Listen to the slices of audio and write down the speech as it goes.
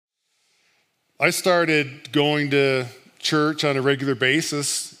I started going to church on a regular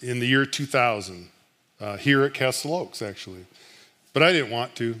basis in the year 2000, here at Castle Oaks, actually. But I didn't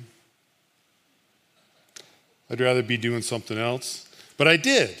want to. I'd rather be doing something else. But I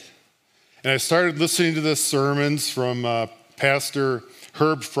did. And I started listening to the sermons from Pastor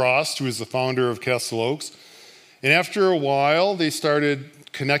Herb Frost, who is the founder of Castle Oaks. And after a while, they started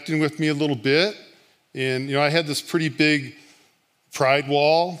connecting with me a little bit. And, I had this pretty big pride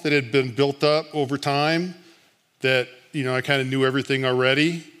wall that had been built up over time that, I kind of knew everything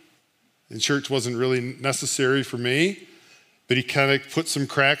already. And church wasn't really necessary for me. But he kind of put some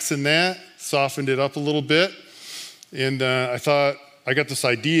cracks in that, softened it up a little bit. And I thought, I got this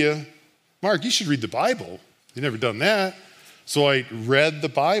idea. Mark, you should read the Bible. You've never done that. So I read the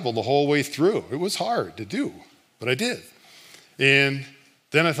Bible the whole way through. It was hard to do, but I did. And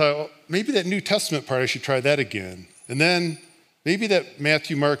then I thought, well, maybe that New Testament part, I should try that again. And then maybe that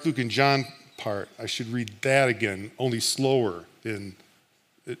Matthew, Mark, Luke, and John part, I should read that again, only slower, and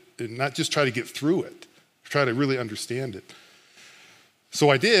not just try to get through it, try to really understand it. So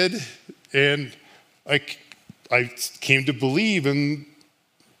I did, and I came to believe in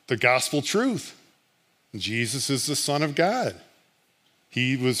the gospel truth. Jesus is the Son of God.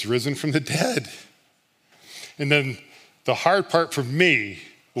 He was risen from the dead. And then the hard part for me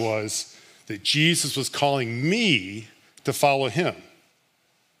was that Jesus was calling me to follow him.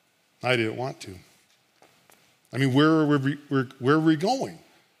 I didn't want to. I mean, where are we going?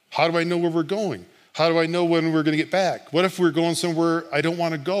 How do I know where we're going? How do I know when we're going to get back? What if we're going somewhere I don't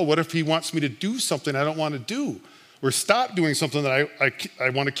want to go? What if he wants me to do something I don't want to do? Or stop doing something that I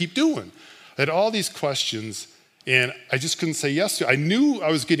want to keep doing? I had all these questions, and I just couldn't say yes to it. I knew I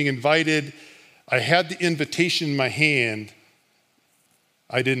was getting invited. I had the invitation in my hand.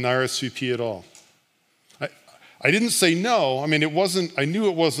 I didn't RSVP at all. I didn't say no. I mean, I knew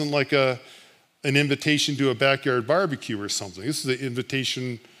it wasn't like an invitation to a backyard barbecue or something. This is an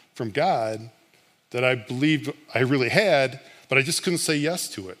invitation from God that I believed I really had, but I just couldn't say yes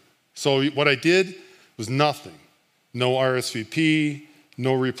to it. So what I did was nothing. No RSVP,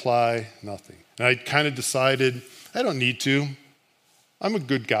 no reply, nothing. And I kind of decided, I don't need to. I'm a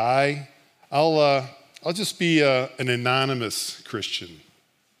good guy. I'll just be an anonymous Christian.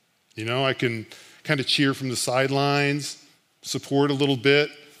 I can kind of cheer from the sidelines, support a little bit,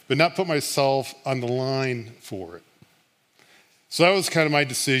 but not put myself on the line for it. So that was kind of my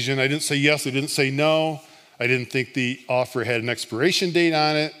decision. I didn't say yes, I didn't say no. I didn't think the offer had an expiration date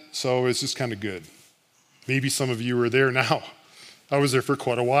on it, so it was just kind of good. Maybe some of you are there now. I was there for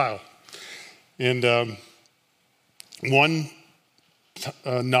quite a while. And one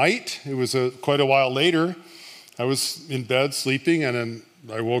night, it was quite a while later, I was in bed sleeping, and then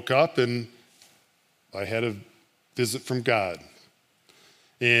I woke up and I had a visit from God.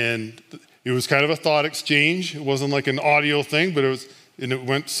 And it was kind of a thought exchange. It wasn't like an audio thing, but it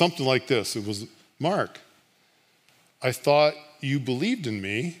went something like this. It was, Mark, I thought you believed in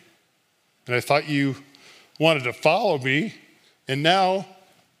me, and I thought you wanted to follow me, and now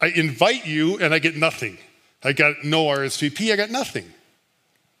I invite you and I get nothing. I got no RSVP, I got nothing.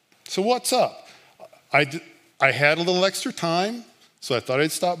 So what's up? I had a little extra time, so I thought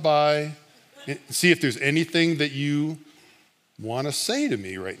I'd stop by and see if there's anything that you want to say to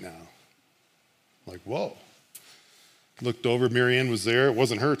me right now. Like, whoa. Looked over, Marianne was there. It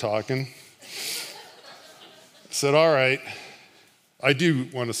wasn't her talking. I said, all right, I do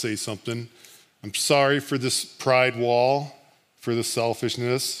want to say something. I'm sorry for this pride wall, for the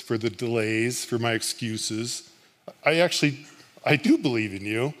selfishness, for the delays, for my excuses. I do believe in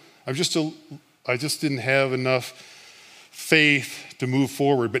you. I just didn't have enough faith to move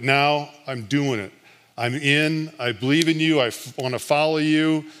forward, but now I'm doing it. I'm in, I believe in you, I want to follow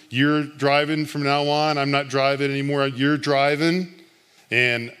you. You're driving from now on, I'm not driving anymore, you're driving.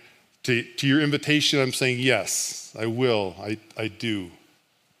 And to your invitation, I'm saying yes, I will, I do.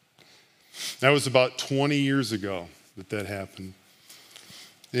 That was about 20 years ago that happened.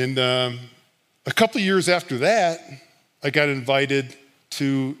 And a couple of years after that, I got invited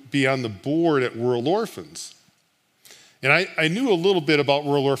to be on the board at World Orphans. And I knew a little bit about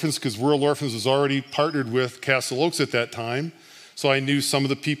World Orphans because World Orphans was already partnered with Castle Oaks at that time. So I knew some of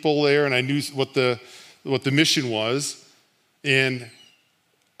the people there, and I knew what the mission was. And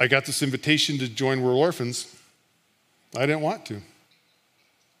I got this invitation to join World Orphans. I didn't want to.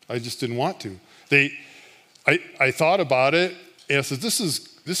 I just didn't want to. I thought about it, and I said, this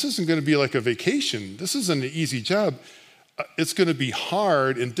isn't going to be like a vacation. This isn't an easy job. It's going to be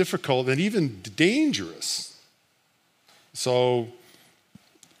hard and difficult and even dangerous. So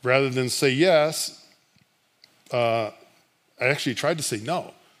rather than say yes, I actually tried to say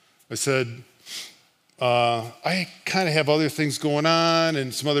no. I said, I kind of have other things going on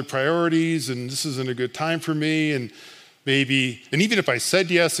and some other priorities, and this isn't a good time for me, and even if I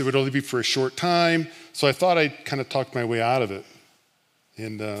said yes, it would only be for a short time. So I thought I'd kind of talk my way out of it.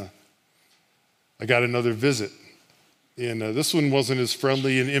 And I got another visit. And this one wasn't as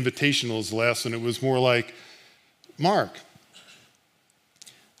friendly and invitational as the last one. It was more like, Mark,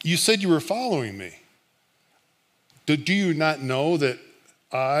 you said you were following me. Do you not know that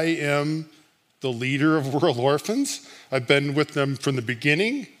I am the leader of World Orphans? I've been with them from the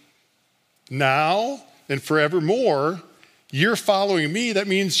beginning, now, and forevermore. You're following me. That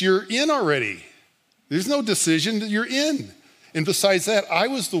means you're in already. There's no decision that you're in. And besides that, I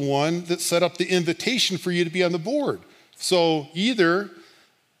was the one that set up the invitation for you to be on the board. So either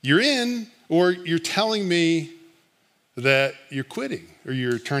you're in or you're telling me that you're quitting or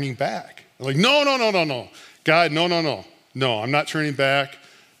you're turning back. I'm like, no. God, no. No, I'm not turning back.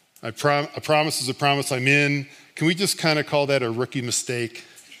 A promise is a promise. I'm in. Can we just kind of call that a rookie mistake?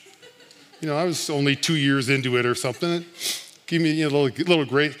 I was only 2 years into it or something. Give me a little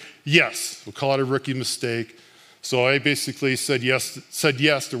grace. Yes, we'll call it a rookie mistake. So I basically said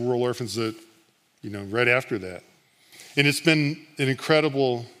yes to World Orphans right after that. And it's been an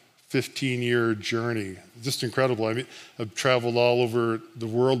incredible 15-year journey, just incredible. I mean, I've traveled all over the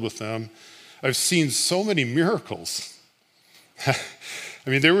world with them. I've seen so many miracles. I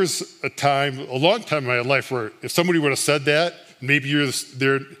mean, there was a long time in my life where if somebody would have said that, maybe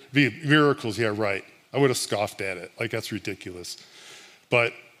there'd be miracles. Yeah, right. I would have scoffed at it. Like, that's ridiculous.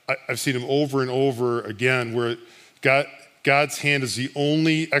 But I've seen them over and over again where God's hand is the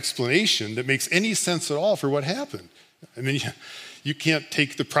only explanation that makes any sense at all for what happened. I mean, you can't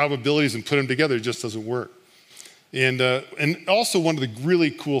take the probabilities and put them together. It just doesn't work. And also one of the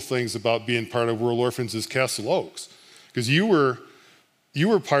really cool things about being part of World Orphans is Castle Oaks, because you were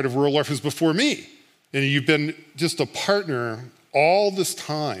part of World Orphans before me, and you've been just a partner all this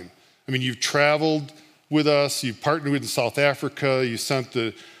time. I mean, you've traveled with us, you've partnered with in South Africa, you sent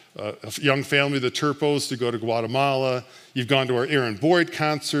a young family, the Turpos, to go to Guatemala, you've gone to our Aaron Boyd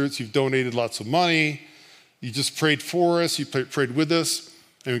concerts, you've donated lots of money, you just prayed for us, you prayed with us.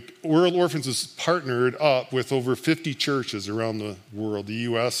 And World Orphans is partnered up with over 50 churches around the world, the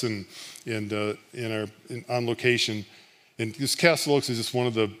U.S. and on location. And this Castle Oaks is just one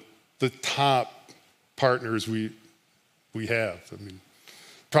of the top partners we have. I mean,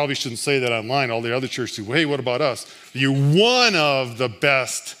 probably shouldn't say that online. All the other churches do, hey, what about us? You're one of the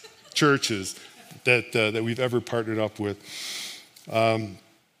best churches that we've ever partnered up with.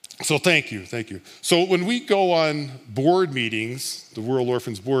 So thank you. So when we go on board meetings, the World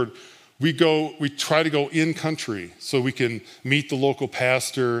Orphans Board, we try to go in country so we can meet the local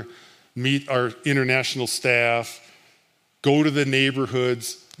pastor, meet our international staff, go to the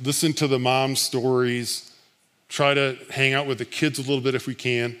neighborhoods, listen to the mom stories, try to hang out with the kids a little bit if we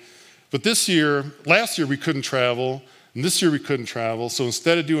can. But last year we couldn't travel, and this year we couldn't travel. So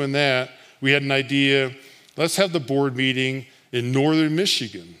instead of doing that, we had an idea, let's have the board meeting in northern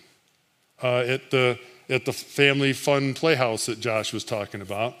Michigan. At the Family Fun Playhouse that Josh was talking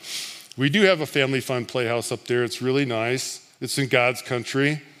about. We do have a Family Fun Playhouse up there. It's really nice. It's in God's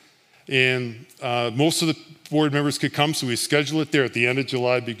country. And most of the board members could come, so we schedule it there at the end of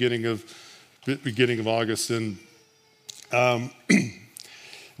July, beginning of August. And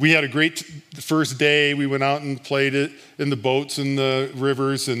we had a great first day. We went out and played it in the boats and the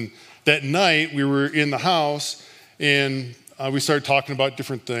rivers. And that night, we were in the house, and we started talking about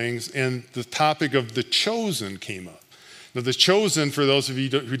different things, and the topic of The Chosen came up. Now, The Chosen, for those of you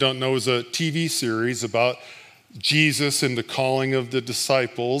who don't know, is a TV series about Jesus and the calling of the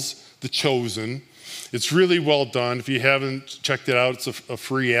disciples, The Chosen. It's really well done. If you haven't checked it out, it's a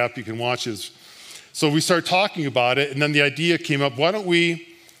free app. You can watch it. So we started talking about it, and then the idea came up, why don't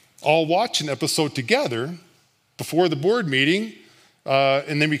we all watch an episode together before the board meeting,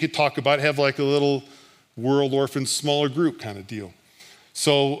 and then we could talk about it, have like a little World Orphans smaller group kind of deal.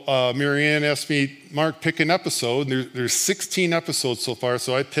 So Marianne asked me, Mark, pick an episode. And there's 16 episodes so far,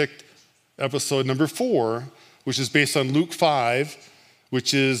 so I picked episode number 4, which is based on Luke 5,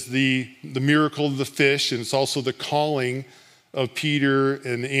 which is the miracle of the fish, and it's also the calling of Peter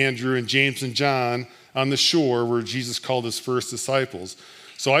and Andrew and James and John on the shore where Jesus called his first disciples.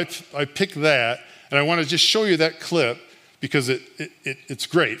 So I picked that, and I want to just show you that clip, because it's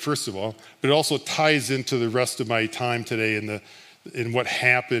great, first of all, but it also ties into the rest of my time today and what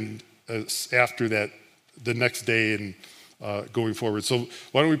happened after that, the next day and going forward. So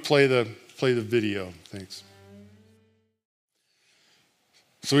why don't we play the video? Thanks.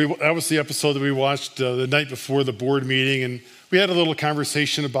 So that was the episode that we watched the night before the board meeting, and we had a little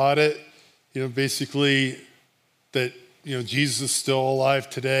conversation about it. basically that, Jesus is still alive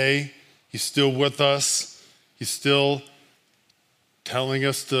today. He's still with us. He's still telling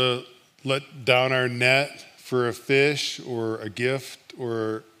us to let down our net for a fish or a gift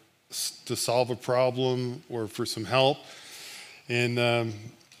or to solve a problem or for some help. And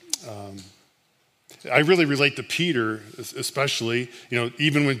I really relate to Peter, especially.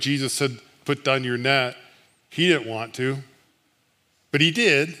 Even when Jesus said, put down your net, he didn't want to. But he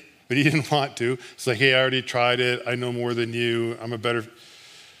did, but he didn't want to. It's like, hey, I already tried it. I know more than you. I'm a better.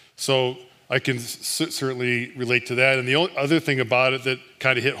 So I can certainly relate to that. And the only other thing about it that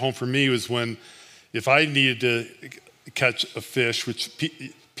kind of hit home for me was when, if I needed to catch a fish, which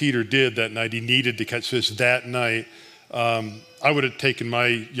Peter did that night, he needed to catch fish that night, I would have taken my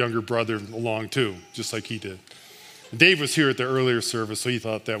younger brother along too, just like he did. Dave was here at the earlier service, so he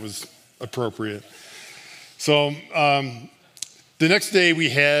thought that was appropriate. So the next day we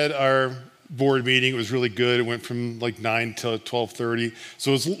had our board meeting. It was really good. It went from like 9 to 12:30.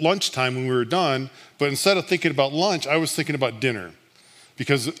 So it was lunchtime when we were done. But instead of thinking about lunch, I was thinking about dinner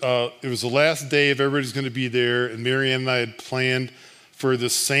because it was the last day of everybody's going to be there. And Marianne and I had planned for the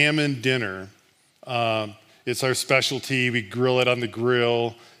salmon dinner. It's our specialty. We grill it on the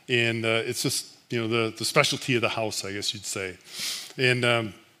grill. And it's just, the specialty of the house, I guess you'd say.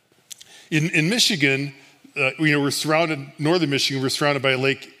 And in Michigan, we're surrounded, northern Michigan, we're surrounded by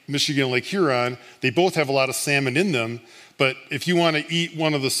Lake Michigan and Lake Huron. They both have a lot of salmon in them, but if you want to eat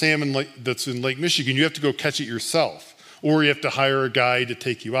one of the salmon that's in Lake Michigan, you have to go catch it yourself, or you have to hire a guide to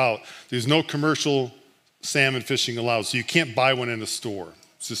take you out. There's no commercial salmon fishing allowed, so you can't buy one in a store.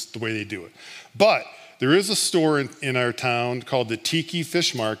 It's just the way they do it. But there is a store in our town called the Tiki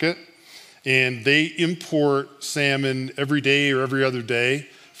Fish Market, and they import salmon every day or every other day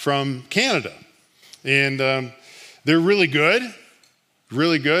from Canada. And they're really good,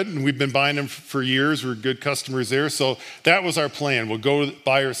 and we've been buying them for years. We're good customers there. So that was our plan. We'll go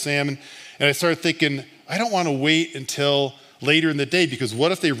buy our salmon. And I started thinking, I don't want to wait until later in the day because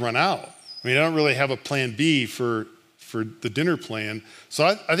what if they run out? I mean, I don't really have a plan B for the dinner plan.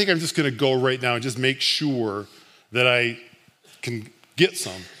 So I think I'm just going to go right now and just make sure that I can get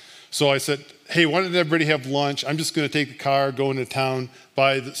some. So I said, hey, why don't everybody have lunch? I'm just going to take the car, go into town,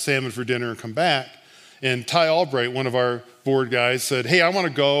 buy the salmon for dinner, and come back. And Ty Albright, one of our board guys, said, hey, I want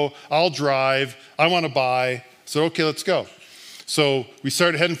to go. I'll drive. I want to buy. I said, okay, let's go. So we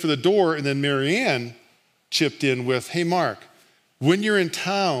started heading for the door, and then Marianne chipped in with, hey, Mark, when you're in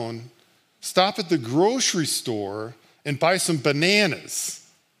town, stop at the grocery store and buy some bananas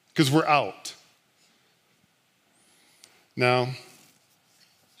because we're out. Now,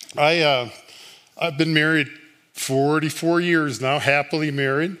 I've been married 44 years now, happily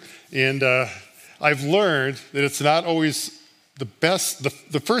married, and I've learned that it's not always the best.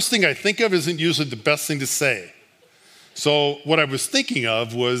 The first thing I think of isn't usually the best thing to say. So what I was thinking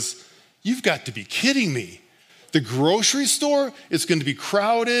of was, you've got to be kidding me. The grocery store is going to be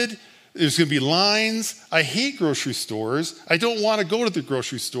crowded. There's going to be lines. I hate grocery stores. I don't want to go to the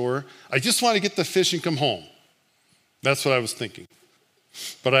grocery store. I just want to get the fish and come home. That's what I was thinking.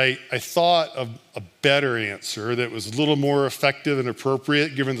 But I thought of a better answer that was a little more effective and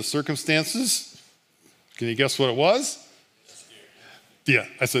appropriate given the circumstances. Can you guess what it was? Yeah,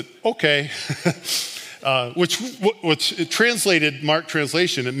 I said, okay. Which it translated, Mark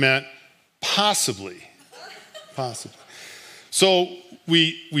translation, it meant possibly. Possibly. So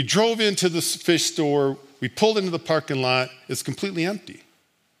we drove into the fish store. We pulled into the parking lot. It's completely empty,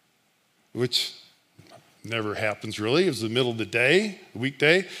 which never happens really. It was the middle of the day, a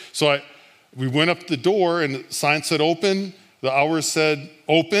weekday. So we went up the door and the sign said open. The hours said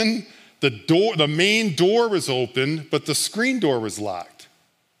open. The main door was open, but the screen door was locked.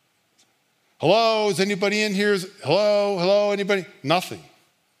 Hello, is anybody in here? Hello, anybody? Nothing.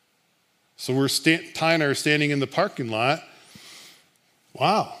 So Ty and I are standing in the parking lot.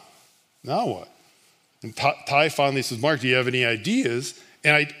 Wow, now what? And Ty finally says, Mark, do you have any ideas?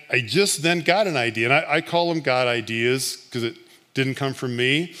 And I just then got an idea, and I call them God ideas because it didn't come from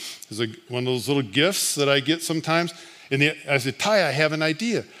me. It's like one of those little gifts that I get sometimes. And I said, Ty, I have an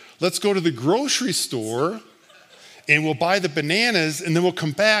idea. Let's go to the grocery store and we'll buy the bananas and then we'll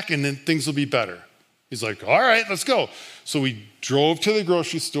come back and then things will be better. He's like, all right, let's go. So we drove to the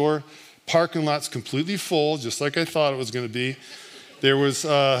grocery store. Parking lot's completely full, just like I thought it was going to be. There was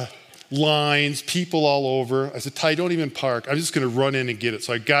lines, people all over. I said, Ty, don't even park. I'm just going to run in and get it.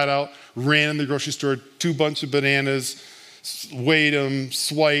 So I got out, ran in the grocery store, 2 bunches of bananas, weighed them,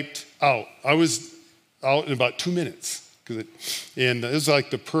 swiped, out. I was out in about 2 minutes. And it was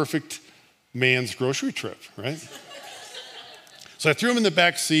like the perfect man's grocery trip, right? So I threw him in the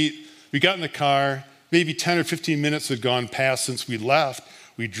back seat. We got in the car, maybe 10 or 15 minutes had gone past since we left.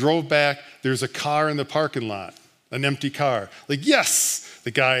 We drove back, there's a car in the parking lot, an empty car. Like, yes,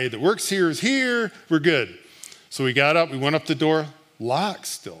 the guy that works here is here, we're good. So we got up, we went up the door, locked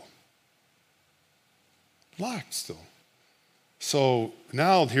still. Locked still. So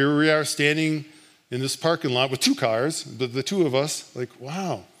now here we are standing in this parking lot with two cars, the two of us, like,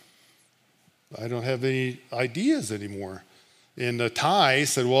 wow, I don't have any ideas anymore. And Ty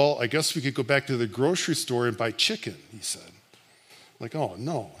said, well, I guess we could go back to the grocery store and buy chicken, he said. Like, oh,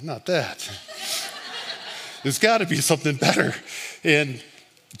 no, not that. There's got to be something better. And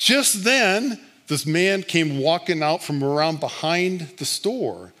just then, this man came walking out from around behind the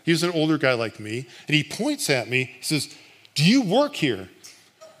store. He was an older guy like me, and he points at me. He says, do you work here?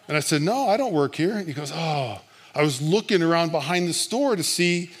 And I said, no, I don't work here. And he goes, oh, I was looking around behind the store to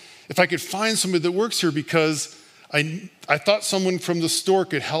see if I could find somebody that works here because I thought someone from the store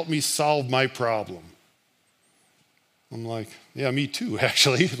could help me solve my problem. I'm like, yeah, me too,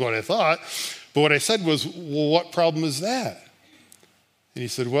 actually, is what I thought. But what I said was, well, what problem is that? And he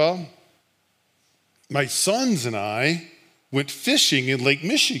said, well, my sons and I went fishing in Lake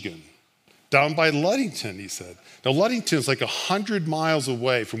Michigan, down by Ludington, he said. Now, Ludington is like 100 miles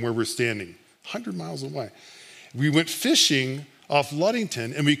away from where we're standing, 100 miles away. We went fishing off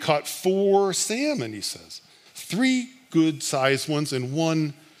Ludington, and we caught 4 salmon, he says. 3 good-sized ones and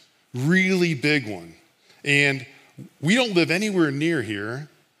 1 really big one. And we don't live anywhere near here.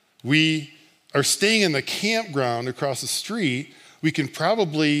 We are staying in the campground across the street. We can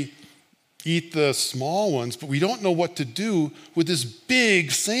probably eat the small ones, but we don't know what to do with this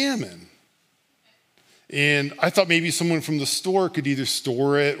big salmon. And I thought maybe someone from the store could either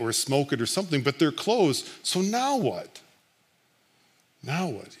store it or smoke it or something, but they're closed. So now what? Now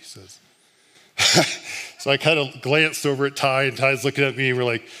what, he says. So I kind of glanced over at Ty, and Ty's looking at me, and we're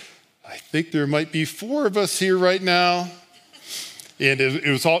like, I think there might be 4 of us here right now. And it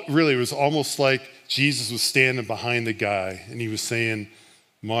was almost like Jesus was standing behind the guy, and he was saying,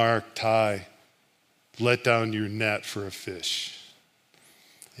 Mark, Ty, let down your net for a fish.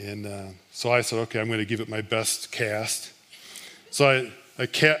 And so I said, okay, I'm going to give it my best cast. So I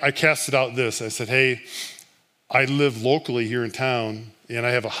casted out this. I said, hey, I live locally here in town, and I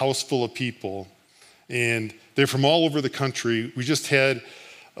have a house full of people, and they're from all over the country. We just had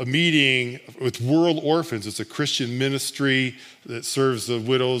a meeting with World Orphans. It's a Christian ministry that serves the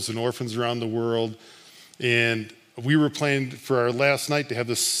widows and orphans around the world. And we were planning for our last night to have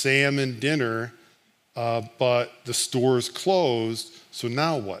the salmon dinner, but the store's closed, so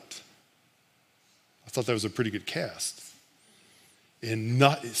now what? I thought that was a pretty good cast. And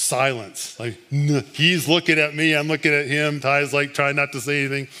silence. Like, he's looking at me, I'm looking at him. Ty's like trying not to say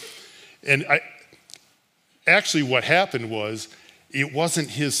anything. And actually what happened was, it wasn't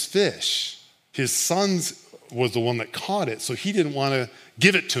his fish. His son's was the one that caught it, so he didn't want to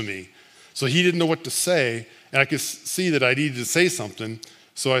give it to me. So he didn't know what to say, and I could see that I needed to say something.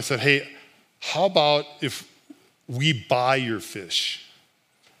 So I said, hey, how about if we buy your fish?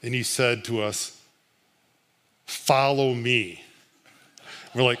 And he said to us, follow me.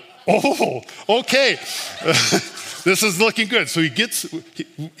 We're like, oh, okay. This is looking good. So he gets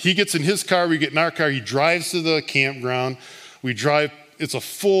in his car, we get in our car, he drives to the campground. We drive, it's a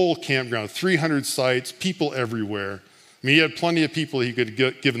full campground, 300 sites, people everywhere. I mean, he had plenty of people he could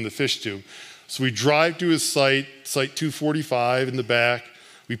have given the fish to. So we drive to his site, site 245 in the back.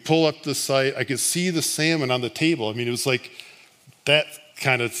 We pull up the site. I could see the salmon on the table. I mean, it was like that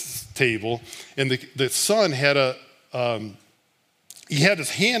kind of table. And the son had he had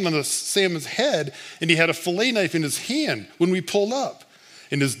his hand on the salmon's head, and he had a fillet knife in his hand when we pulled up.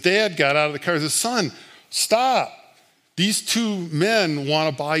 And his dad got out of the car and said, son, stop. These 2 men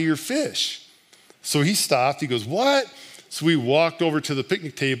want to buy your fish. So he stopped. He goes, what? So we walked over to the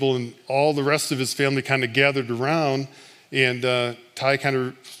picnic table, and all the rest of his family kind of gathered around. And Ty kind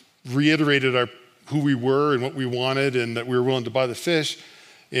of reiterated who we were and what we wanted and that we were willing to buy the fish.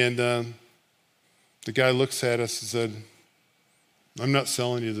 And the guy looks at us and said, I'm not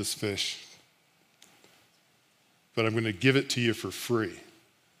selling you this fish, but I'm going to give it to you for free.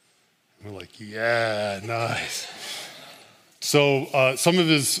 And we're like, yeah, nice. So some of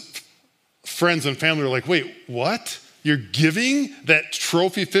his friends and family were like, wait, what? You're giving that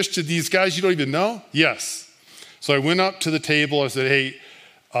trophy fish to these guys you don't even know? Yes. So I went up to the table. I said, hey,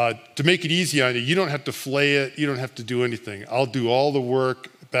 to make it easy on you, you don't have to fillet it. You don't have to do anything. I'll do all the work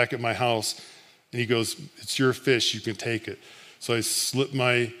back at my house. And he goes, it's your fish. You can take it. So I slipped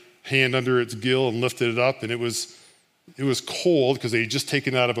my hand under its gill and lifted it up. And it was cold because they had just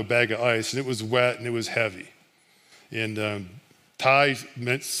taken it out of a bag of ice. And it was wet and it was heavy. And Ty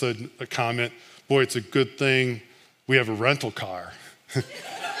said a comment, boy, it's a good thing we have a rental car. Because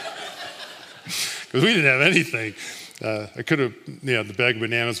we didn't have anything. I could have, the bag of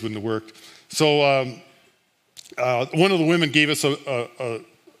bananas wouldn't have worked. So one of the women gave us a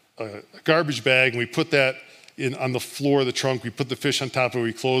garbage bag, and we put that on the floor of the trunk. We put the fish on top of it,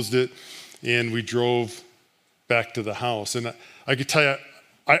 we closed it, and we drove back to the house. And I could tell you,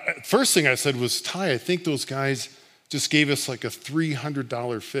 first thing I said was, Ty, I think those guys just gave us like a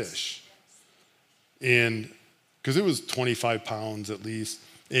 $300 fish. And because it was 25 pounds at least.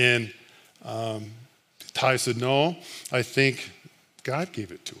 And Ty said, no, I think God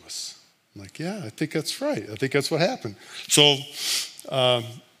gave it to us. I'm like, yeah, I think that's right. I think that's what happened. So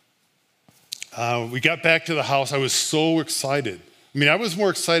we got back to the house. I was so excited. I mean, I was more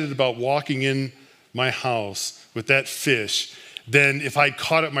excited about walking in my house with that fish than if I'd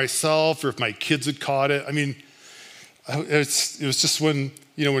caught it myself or if my kids had caught it. I mean, it was just when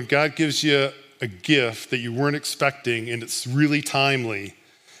God gives you a gift that you weren't expecting and it's really timely,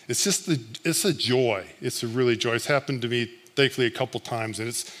 it's a joy. It's a really joy. It's happened to me, thankfully, a couple times, and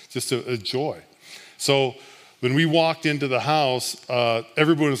it's just a joy. So when we walked into the house,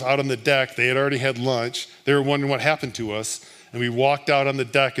 everyone was out on the deck. They had already had lunch. They were wondering what happened to us. And we walked out on the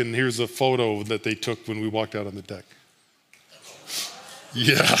deck, and here's a photo that they took when we walked out on the deck.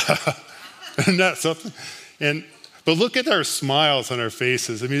 Yeah. Isn't that something? But look at our smiles on our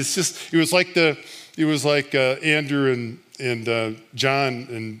faces. I mean, it was like Andrew and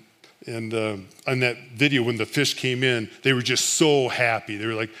John and on that video when the fish came in, they were just so happy. They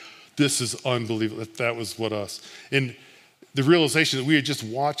were like, this is unbelievable. That was what us. And the realization that we had just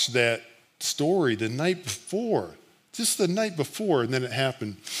watched that story the night before, just the night before, and then it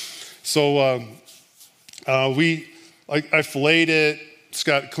happened. So I filleted it.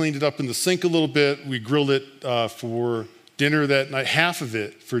 Scott cleaned it up in the sink a little bit. We grilled it for dinner that night, half of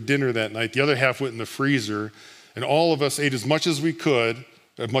it for dinner that night. The other half went in the freezer. And all of us ate as much as we could,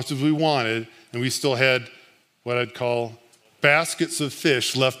 as much as we wanted, and we still had what I'd call baskets of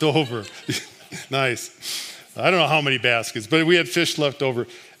fish left over. Nice. I don't know how many baskets, but we had fish left over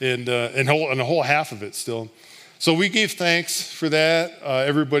and a whole half of it still. So we gave thanks for that.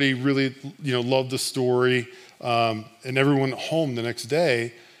 Everybody really, loved the story. And everyone went home the next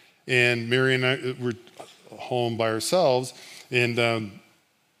day, and Mary and I were home by ourselves. And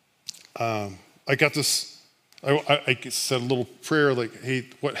I got this. I said a little prayer like, "Hey,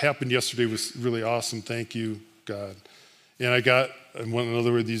 what happened yesterday was really awesome. Thank you, God." And I got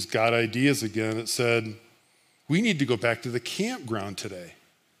another of these God ideas again. It said, "We need to go back to the campground today."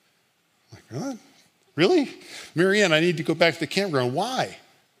 I'm like, what? Really? Marianne, I need to go back to the campground. Why?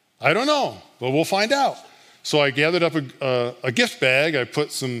 I don't know, but we'll find out. So I gathered up a gift bag. I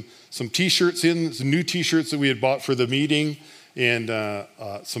put some T-shirts in, some new T-shirts that we had bought for the meeting, and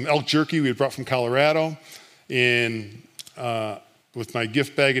some elk jerky we had brought from Colorado. And with my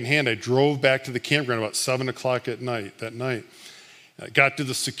gift bag in hand, I drove back to the campground about 7 o'clock at night, that night. I got to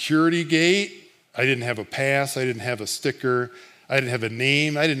the security gate. I didn't have a pass. I didn't have a sticker. I didn't have a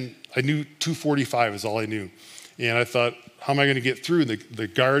name. I knew 245 is all I knew. And I thought, how am I going to get through? The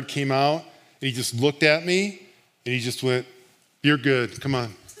guard came out. And he just looked at me, and he just went, "You're good, come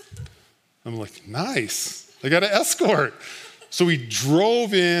on." I'm like, nice, I got an escort. So we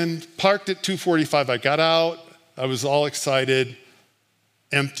drove in, parked at 245. I got out, I was all excited,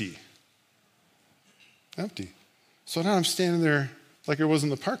 empty. So now I'm standing there like I was in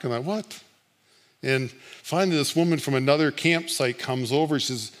the parking lot, what? And finally this woman from another campsite comes over, she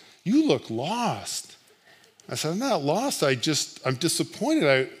says, "You look lost." I said, "I'm not lost, I'm disappointed.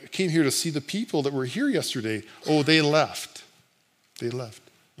 I came here to see the people that were here yesterday." "Oh, they left. I'm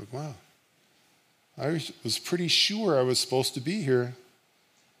like, wow. I was pretty sure I was supposed to be here."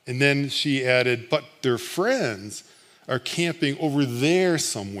 And then she added, "But their friends are camping over there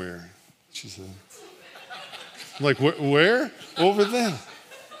somewhere," she said. I'm like, where? Over there.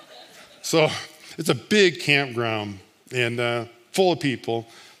 So it's a big campground and full of people.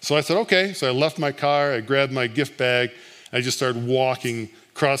 So I said, okay. So I left my car, I grabbed my gift bag, and I just started walking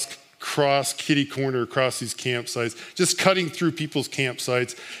cross kitty corner, across these campsites, just cutting through people's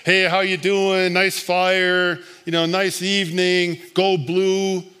campsites. "Hey, how you doing? Nice fire, nice evening, go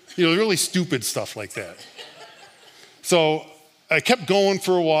blue," really stupid stuff like that. So I kept going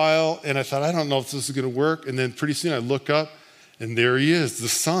for a while, and I thought, I don't know if this is gonna work. And then pretty soon I look up, and there he is, the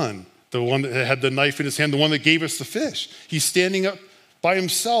son, the one that had the knife in his hand, the one that gave us the fish. He's standing up by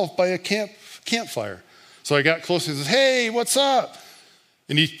himself by a campfire. So I got close and he says, "Hey, what's up?"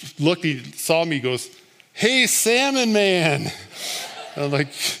 And he looked, he saw me, he goes, "Hey, Salmon Man." I'm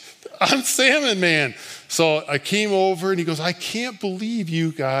like, "I'm Salmon Man." So I came over and he goes, I can't believe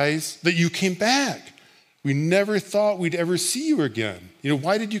you guys that you came back. We never thought we'd ever see you again.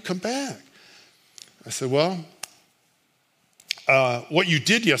 Why did you come back? I said, well, what you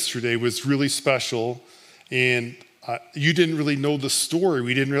did yesterday was really special, and you didn't really know the story.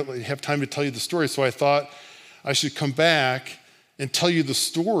 We didn't really have time to tell you the story, so I thought I should come back and tell you the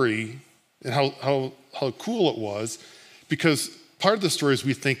story and how cool it was, because part of the story is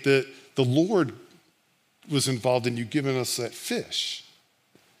we think that the Lord was involved in you giving us that fish.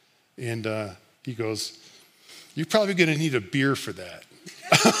 And he goes, you're probably going to need a beer for that.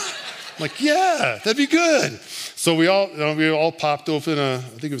 I'm like, yeah, that'd be good. So we all popped open I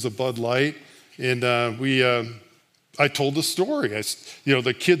think it was a Bud Light, and I told the story.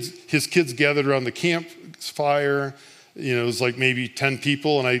 His kids gathered around the campfire. It was like maybe 10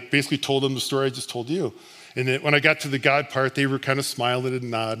 people, and I basically told them the story I just told you. And then when I got to the God part, they were kind of smiling and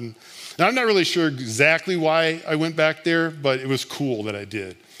nodding. And I'm not really sure exactly why I went back there, but it was cool that I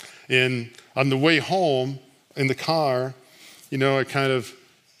did. And on the way home in the car, I kind of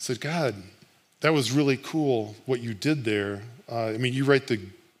said, God, that was really cool what you did there. You write the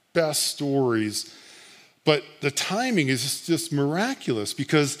best stories, but the timing is just miraculous,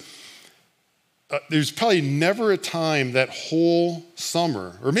 because there's probably never a time that whole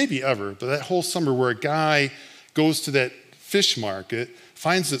summer, or maybe ever, but that whole summer where a guy goes to that fish market,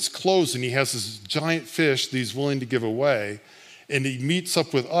 finds it's closed, and he has this giant fish that he's willing to give away, and he meets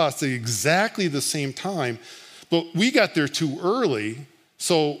up with us at exactly the same time. But we got there too early,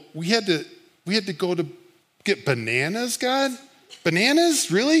 so we had to go to get bananas, God? Bananas?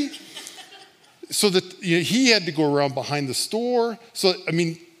 Really? So that he had to go around behind the store. So,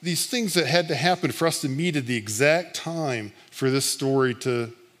 these things that had to happen for us to meet at the exact time for this story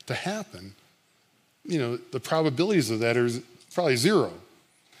to happen, the probabilities of that are probably zero.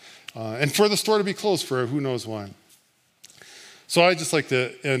 And for the store to be closed for who knows why. So I'd just like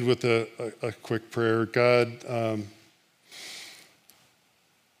to end with a quick prayer. God,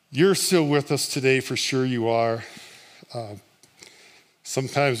 you're still with us today, for sure you are.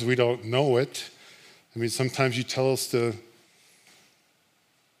 Sometimes we don't know it. Sometimes you tell us to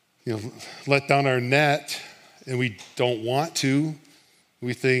let down our net, and we don't want to.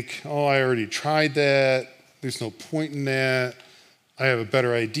 We think, oh, I already tried that. There's no point in that. I have a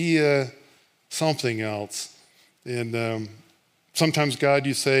better idea, something else. And sometimes, God,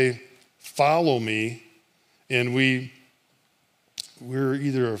 you say, follow me, and we're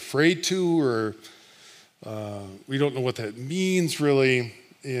either afraid to, or we don't know what that means really.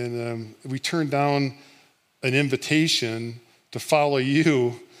 And we turn down an invitation to follow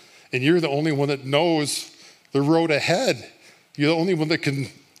you, and you're the only one that knows the road ahead. You're the only one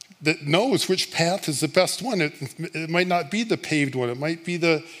that knows which path is the best one. It might not be the paved one. It might be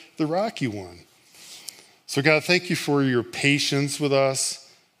the rocky one. So God, thank you for your patience with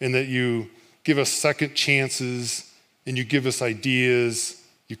us, and that you give us second chances, and you give us ideas,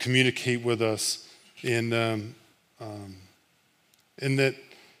 you communicate with us, and that,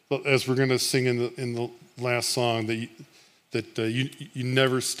 as we're going to sing in the last song, that you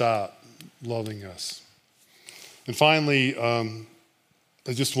never stop loving us. And finally,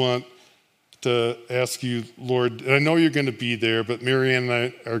 I just want to ask you, Lord, and I know you're going to be there, but Marianne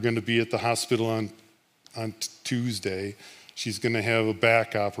and I are going to be at the hospital on Tuesday. She's going to have a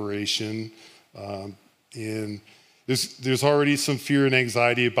back operation, and there's already some fear and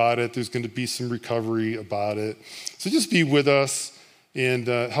anxiety about it. There's going to be some recovery about it. So just be with us and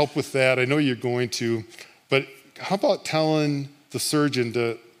help with that. I know you're going to, but how about telling the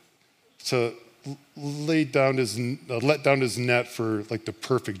surgeon to let down his net for like the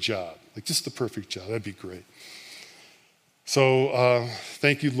perfect job, like just the perfect job? That'd be great. So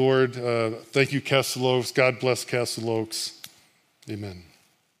thank you, Lord. Thank you, Castle Oaks. God bless Castle Oaks. Amen.